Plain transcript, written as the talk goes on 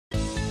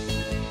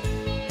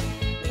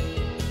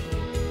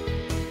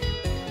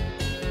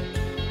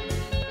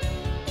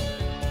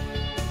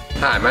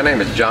Hi, my name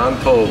is John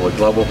Poole with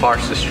Global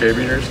Parts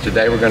Distributors.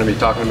 Today we're going to be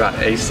talking about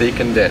AC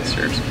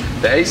condensers.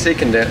 The AC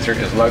condenser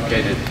is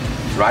located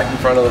right in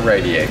front of the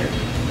radiator.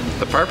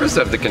 The purpose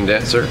of the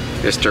condenser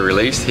is to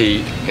release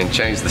heat and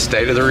change the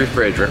state of the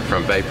refrigerant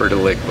from vapor to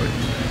liquid.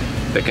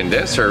 The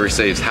condenser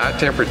receives high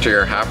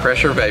temperature, high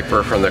pressure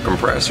vapor from the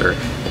compressor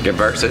and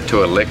converts it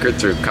to a liquid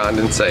through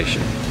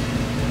condensation.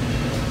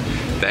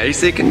 The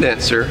AC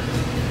condenser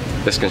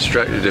is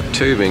constructed of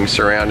tubing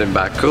surrounded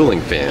by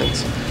cooling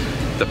fins.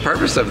 The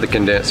purpose of the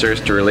condenser is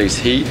to release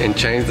heat and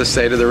change the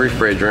state of the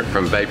refrigerant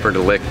from vapor to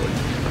liquid.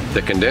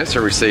 The condenser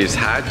receives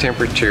high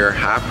temperature,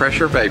 high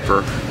pressure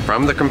vapor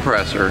from the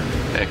compressor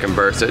and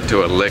converts it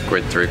to a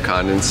liquid through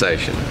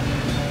condensation.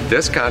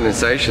 This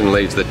condensation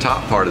leaves the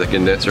top part of the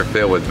condenser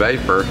filled with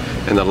vapor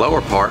and the lower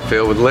part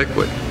filled with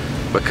liquid.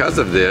 Because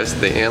of this,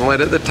 the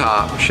inlet at the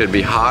top should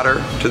be hotter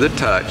to the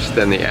touch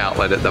than the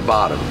outlet at the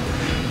bottom.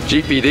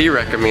 GPD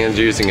recommends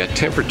using a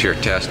temperature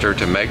tester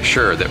to make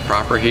sure that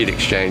proper heat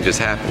exchange is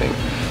happening.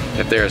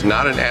 If there is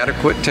not an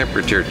adequate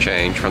temperature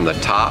change from the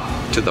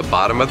top to the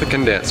bottom of the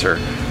condenser,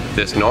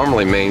 this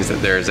normally means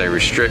that there is a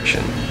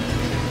restriction.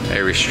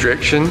 A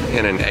restriction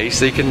in an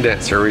AC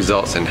condenser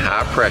results in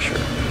high pressure,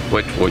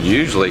 which will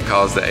usually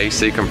cause the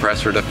AC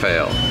compressor to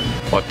fail.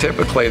 Well,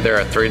 typically there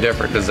are three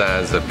different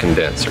designs of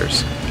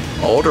condensers.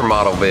 Older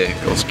model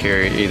vehicles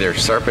carry either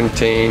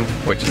serpentine,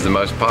 which is the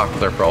most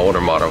popular for older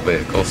model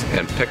vehicles,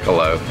 and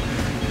piccolo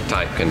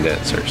type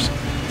condensers.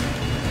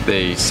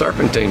 The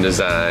serpentine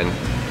design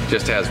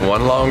just has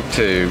one long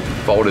tube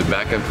folded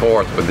back and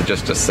forth with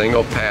just a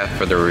single path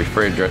for the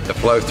refrigerant to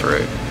flow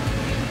through.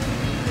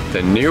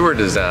 The newer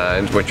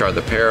designs, which are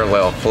the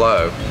parallel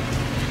flow,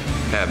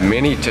 have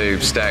many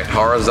tubes stacked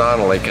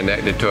horizontally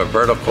connected to a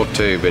vertical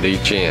tube at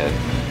each end.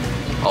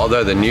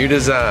 Although the new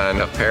design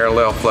of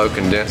parallel flow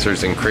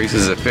condensers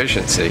increases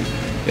efficiency,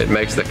 it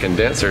makes the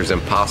condensers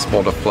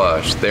impossible to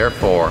flush.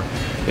 Therefore,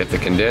 if the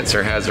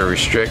condenser has a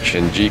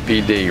restriction,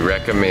 GPD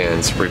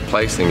recommends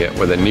replacing it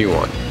with a new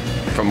one.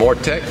 For more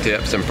tech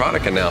tips and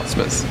product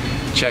announcements,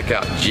 check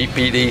out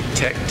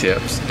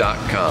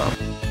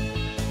gpdtechtips.com.